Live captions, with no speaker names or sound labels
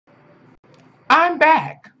I'm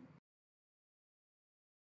back.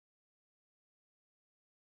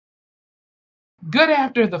 Good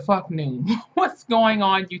after the fuck noon. What's going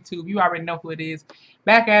on, YouTube? You already know who it is.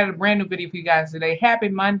 Back at a brand new video for you guys today. Happy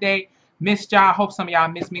Monday. Missed y'all. Hope some of y'all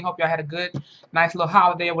missed me. Hope y'all had a good, nice little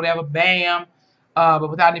holiday or whatever. Bam. But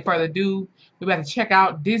without any further ado, we better check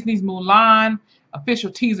out Disney's Mulan official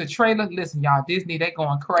teaser trailer. Listen, y'all, Disney, they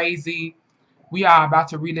going crazy. We are about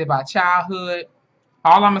to relive our childhood.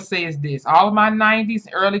 All I'm going to say is this. All of my 90s,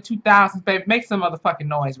 early 2000s, baby, make some motherfucking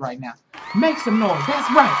noise right now. Make some noise. That's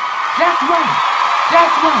right. That's right.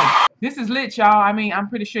 That's right. This is lit, y'all. I mean, I'm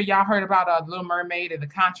pretty sure y'all heard about Little Mermaid and the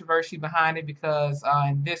controversy behind it because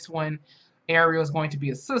in this one, Ariel is going to be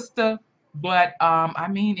a sister. But, I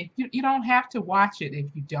mean, if you don't have to watch it if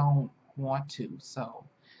you don't want to. So,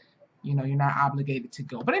 you know, you're not obligated to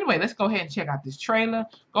go. But anyway, let's go ahead and check out this trailer.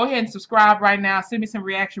 Go ahead and subscribe right now. Send me some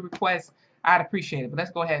reaction requests. I'd appreciate it. But let's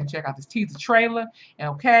go ahead and check out this teaser trailer. And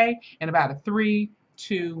okay, in about a 3,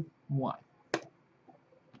 2, 1.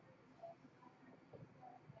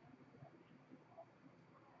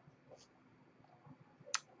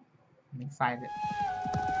 I'm excited.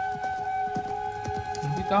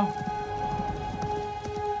 Here we go.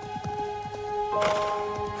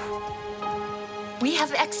 We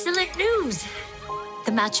have excellent news.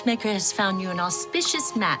 The matchmaker has found you an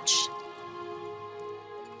auspicious match.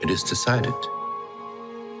 It is decided.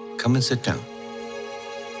 Come and sit down.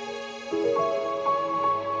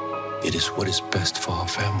 It is what is best for our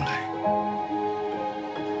family.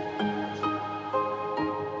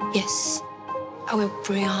 Yes, I will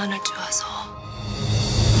bring honor to us all.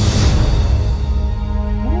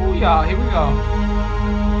 Ooh, y'all, here we go.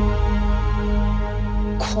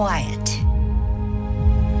 Quiet.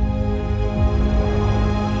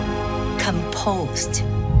 Composed.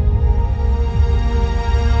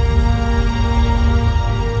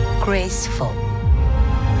 Graceful.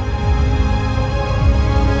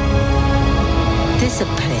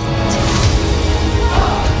 Disciplined.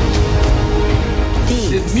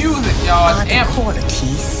 This music, y'all, are the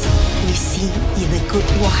qualities we see in a good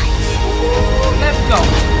wife. Let's go.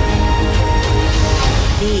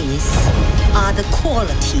 These are the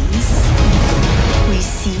qualities we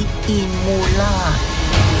see in Mulan.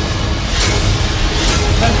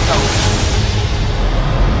 Let's go.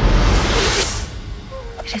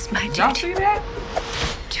 It is my Y'all duty see that?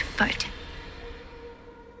 to fight.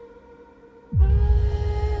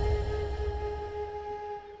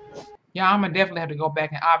 Yeah, I'm gonna definitely have to go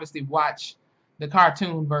back and obviously watch the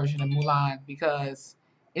cartoon version of Mulan because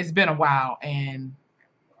it's been a while and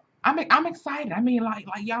I'm excited. I mean, like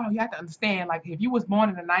y'all, you have to understand. Like, if you was born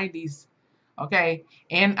in the '90s, okay,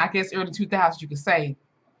 and I guess early 2000s, you could say,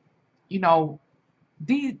 you know,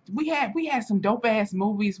 we had some dope ass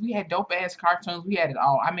movies. We had dope ass cartoons. We had it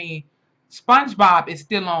all. I mean, SpongeBob is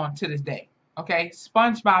still on to this day. Okay,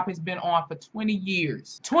 SpongeBob has been on for 20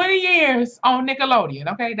 years. 20 years on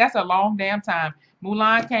Nickelodeon. Okay, that's a long damn time.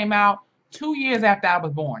 Mulan came out 2 years after I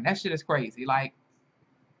was born. That shit is crazy. Like,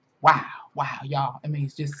 wow, y'all. I mean,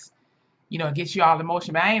 it's just, you know, it gets you all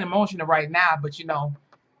emotional. But I ain't emotional right now, but you know,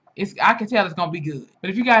 I can tell it's gonna be good. But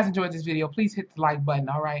if you guys enjoyed this video, please hit the like button.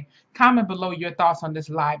 All right, comment below your thoughts on this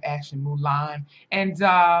live action Mulan and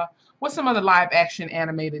what's some other live action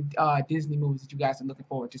animated Disney movies that you guys are looking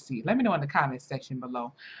forward to see. Let me know in the comments section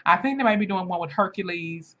below. I think they might be doing one with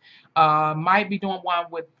Hercules, might be doing one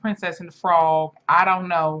with Princess and the Frog. I don't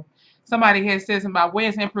know. Somebody here says about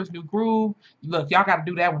where's Emperor's New Groove. Look, y'all got to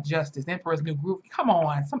do that with justice. Emperor's New Groove. Come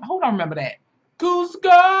on, who don't remember that?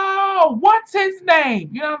 Cusco! What's his name?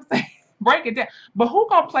 You know what I'm saying? Break it down. But who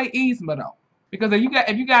gonna play Yzma though? Because if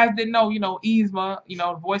you guys didn't know, you know, Yzma, you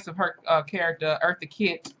know, the voice of her character, Eartha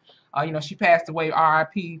Kitt, you know, she passed away,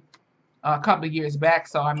 R.I.P. A couple of years back.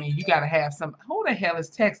 So I mean, you gotta have some. Who the hell is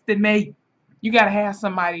texting me? You gotta have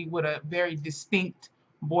somebody with a very distinct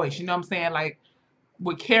voice. You know what I'm saying? Like,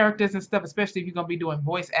 with characters and stuff, especially if you're gonna be doing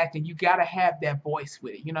voice acting, you gotta have that voice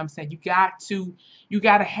with it. You know what I'm saying? You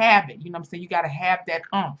gotta have it. You know what I'm saying? You gotta have that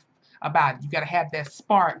umph about it. You gotta have that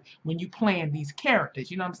spark when you playing these characters.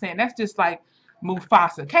 You know what I'm saying? That's just like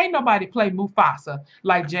Mufasa. Can't nobody play Mufasa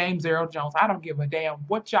like James Earl Jones. I don't give a damn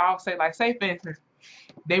what y'all say. Like, say for instance,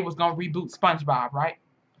 they was gonna reboot SpongeBob, right?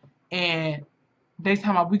 And they talking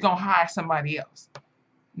about we gonna hire somebody else.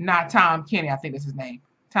 Not Tom Kenny, I think that's his name.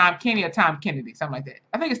 Tom Kenny or Tom Kennedy, something like that.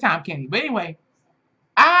 I think it's Tom Kenny. But anyway,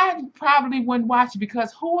 I probably wouldn't watch it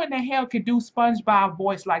because who in the hell could do SpongeBob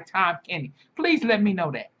voice like Tom Kenny? Please let me know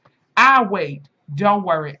that. I'll wait. Don't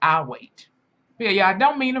worry, I'll wait. But yeah, y'all,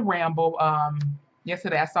 don't mean to ramble.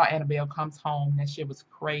 Yesterday I saw Annabelle Comes Home. That shit was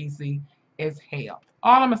crazy as hell.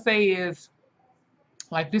 All I'm gonna say is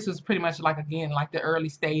Like this was pretty much like again like the early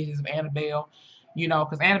stages of Annabelle, you know,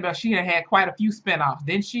 because Annabelle she had quite a few spinoffs,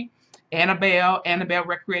 didn't she? Annabelle, Annabelle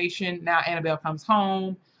Recreation, now Annabelle Comes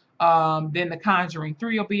Home. Then The Conjuring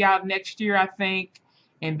 3 will be out next year, I think,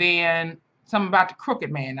 and then something about the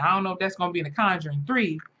Crooked Man. Now, I don't know if that's gonna be in The Conjuring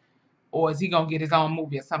 3 or is he gonna get his own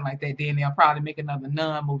movie or something like that. Then they'll probably make another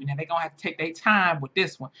Nun movie. Now they're gonna have to take their time with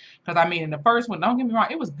this one, because I mean in the first one, don't get me wrong,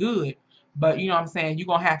 it was good, but you know what I'm saying, you're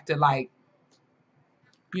gonna have to like,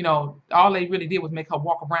 you know, all they really did was make her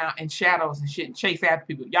walk around in shadows and shit and chase after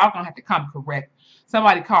people. Y'all gonna have to come correct.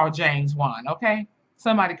 Somebody call James Wan, okay?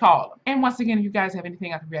 Somebody call him. And once again, if you guys have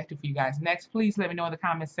anything I can react to for you guys next, please let me know in the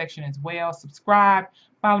comments section as well. Subscribe,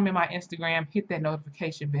 follow me on my Instagram, hit that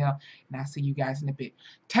notification bell, and I'll see you guys in a bit.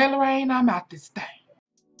 Taylor Rain, I'm out this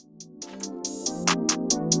thing.